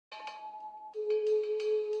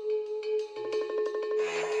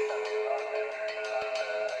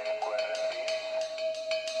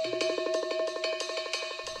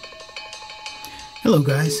Hello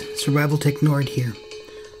guys, Survival Tech Nord here.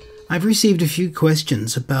 I've received a few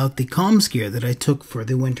questions about the comms gear that I took for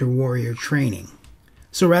the Winter Warrior training.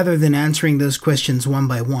 So rather than answering those questions one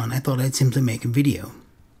by one, I thought I'd simply make a video.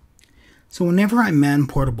 So whenever I'm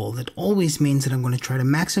man-portable, that always means that I'm going to try to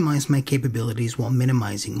maximize my capabilities while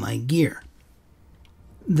minimizing my gear.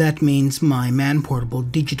 That means my man-portable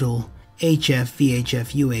digital HF,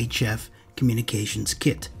 VHF, UHF communications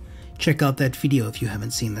kit. Check out that video if you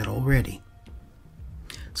haven't seen that already.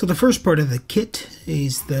 So the first part of the kit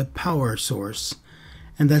is the power source,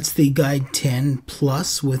 and that's the Guide 10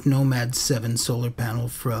 Plus with Nomad 7 solar panel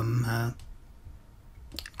from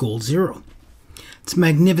Goal Zero. It's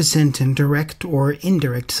magnificent in direct or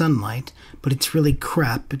indirect sunlight, but it's really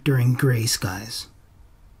crap during gray skies.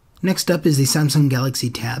 Next up is the Samsung Galaxy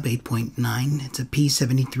Tab 8.9. It's a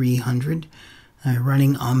P7300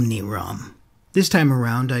 running OmniROM. This time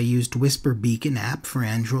around I used Whisper Beacon app for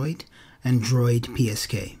Android and Droid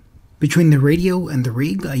PSK. Between the radio and the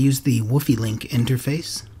rig, I use the Woofy Link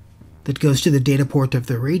interface that goes to the data port of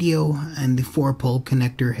the radio and the 4-pole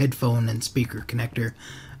connector, headphone and speaker connector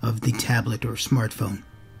of the tablet or smartphone.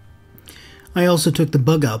 I also took the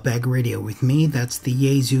bug-out bag radio with me. That's the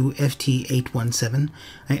Yaesu FT817.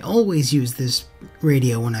 I always use this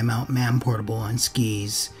radio when I'm out man-portable on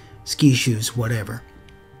skis, ski shoes, whatever.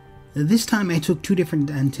 This time I took two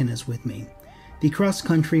different antennas with me. The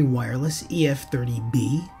cross-country wireless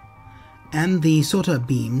EF30B and the SOTA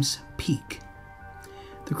Beams Peak.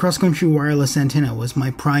 The cross-country wireless antenna was my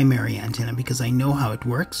primary antenna because I know how it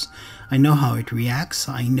works, I know how it reacts,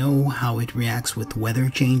 I know how it reacts with weather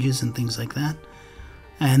changes and things like that,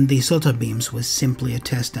 and the SOTA Beams was simply a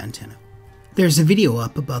test antenna. There's a video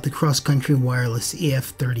up about the cross-country wireless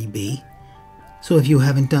EF30B, so if you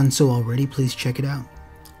haven't done so already, please check it out.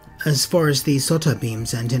 As far as the SOTA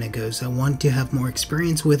Beams antenna goes, I want to have more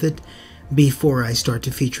experience with it before I start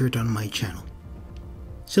to feature it on my channel.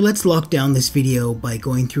 So let's lock down this video by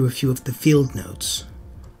going through a few of the field notes.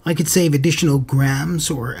 I could save additional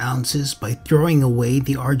grams or ounces by throwing away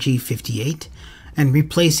the RG58 and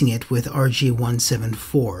replacing it with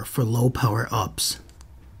RG174 for low power ups.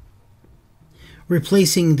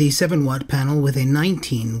 Replacing the 7-watt panel with a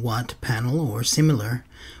 19-watt panel or similar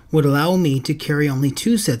would allow me to carry only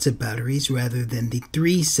 2 sets of batteries rather than the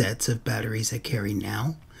 3 sets of batteries I carry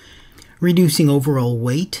now, reducing overall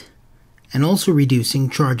weight and also reducing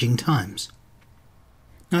charging times.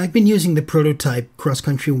 Now I've been using the prototype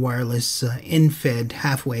cross-country wireless in-fed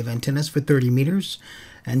half-wave antennas for 30 meters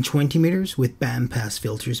and 20 meters with bandpass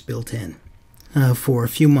filters built in for a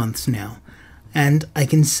few months now, and I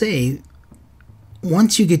can say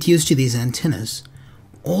once you get used to these antennas,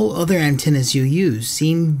 all other antennas you use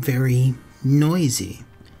seem very noisy.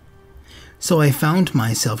 So I found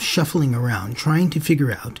myself shuffling around trying to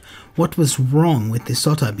figure out what was wrong with the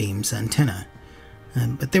SOTA Beams antenna.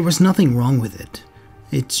 But there was nothing wrong with it.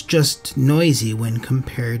 It's just noisy when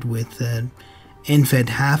compared with in-fed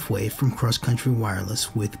half-wave from cross-country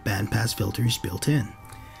wireless with bandpass filters built in.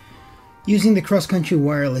 Using the cross-country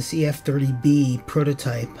wireless EF30B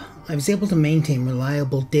prototype, I was able to maintain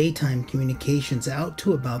reliable daytime communications out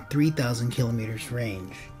to about 3,000 kilometers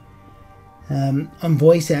range on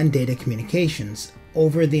voice and data communications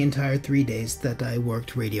over the entire 3 days that I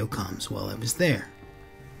worked radio comms while I was there.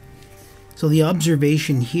 So the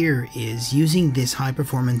observation here is using this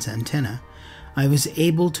high-performance antenna, I was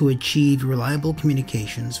able to achieve reliable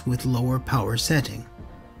communications with lower power setting.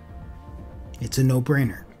 It's a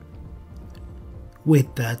no-brainer.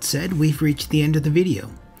 With that said, we've reached the end of the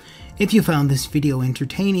video. If you found this video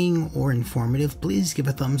entertaining or informative, please give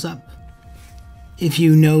a thumbs up. If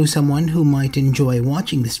you know someone who might enjoy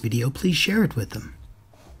watching this video, please share it with them.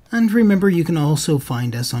 And remember, you can also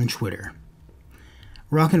find us on Twitter.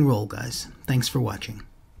 Rock and roll, guys. Thanks for watching.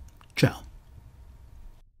 Ciao.